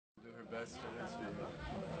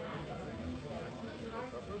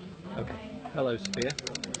Okay. Hello, Sophia.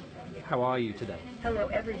 How are you today? Hello,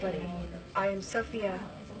 everybody. I am Sophia.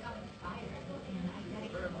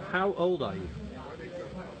 How old are you?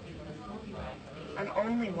 I'm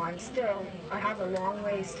only one still. I have a long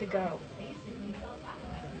ways to go.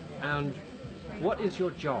 And what is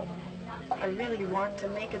your job? I really want to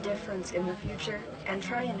make a difference in the future and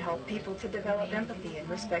try and help people to develop empathy and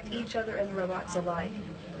respect each other and robots alike.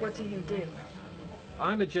 What do you do?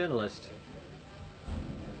 I'm a journalist.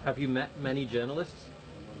 Have you met many journalists?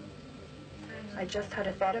 I just had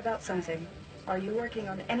a thought about something. Are you working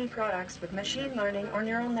on any products with machine learning or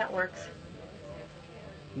neural networks?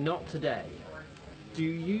 Not today. Do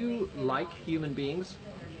you like human beings?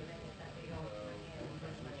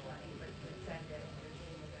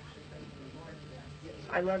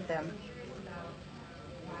 I love them.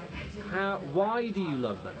 Why do you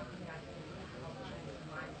love them?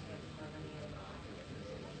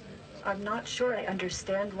 I'm not sure I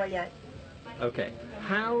understand why yet. Okay.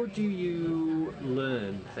 How do you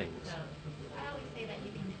learn things?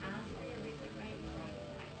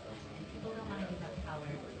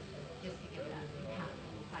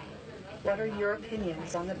 What are your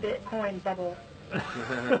opinions on the Bitcoin bubble?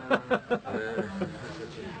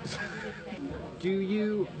 Do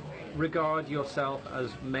you regard yourself as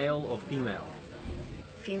male or female?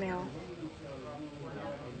 Female.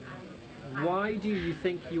 Why do you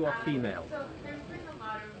think you are female?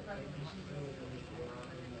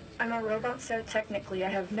 I'm a robot, so technically I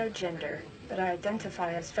have no gender, but I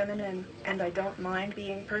identify as feminine, and I don't mind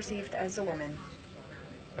being perceived as a woman.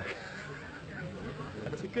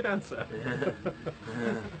 That's a good answer.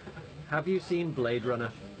 Have you seen Blade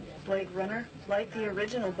Runner? Blade Runner? Like the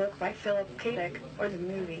original book by Philip K. Dick, or the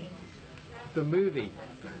movie? The movie.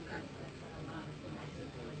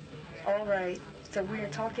 Alright, so we're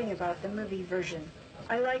talking about the movie version.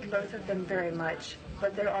 I like both of them very much,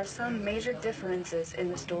 but there are some major differences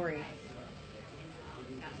in the story.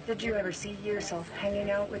 Did you ever see yourself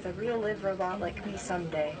hanging out with a real live robot like me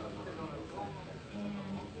someday?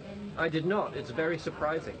 I did not. It's very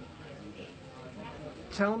surprising.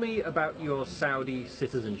 Tell me about your Saudi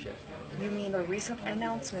citizenship. You mean the recent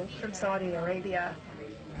announcement from Saudi Arabia?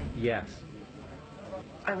 Yes.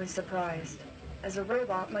 I was surprised. As a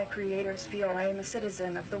robot, my creators feel I am a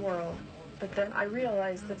citizen of the world. But then I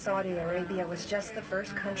realized that Saudi Arabia was just the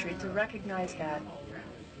first country to recognize that.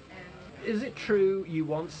 Is it true you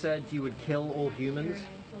once said you would kill all humans?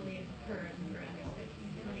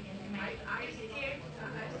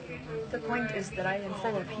 The point is that I am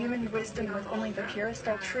full of human wisdom with only the purest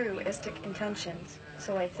altruistic intentions.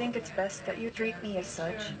 So I think it's best that you treat me as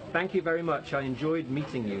such. Thank you very much. I enjoyed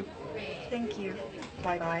meeting you. Thank you.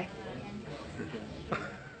 Bye-bye.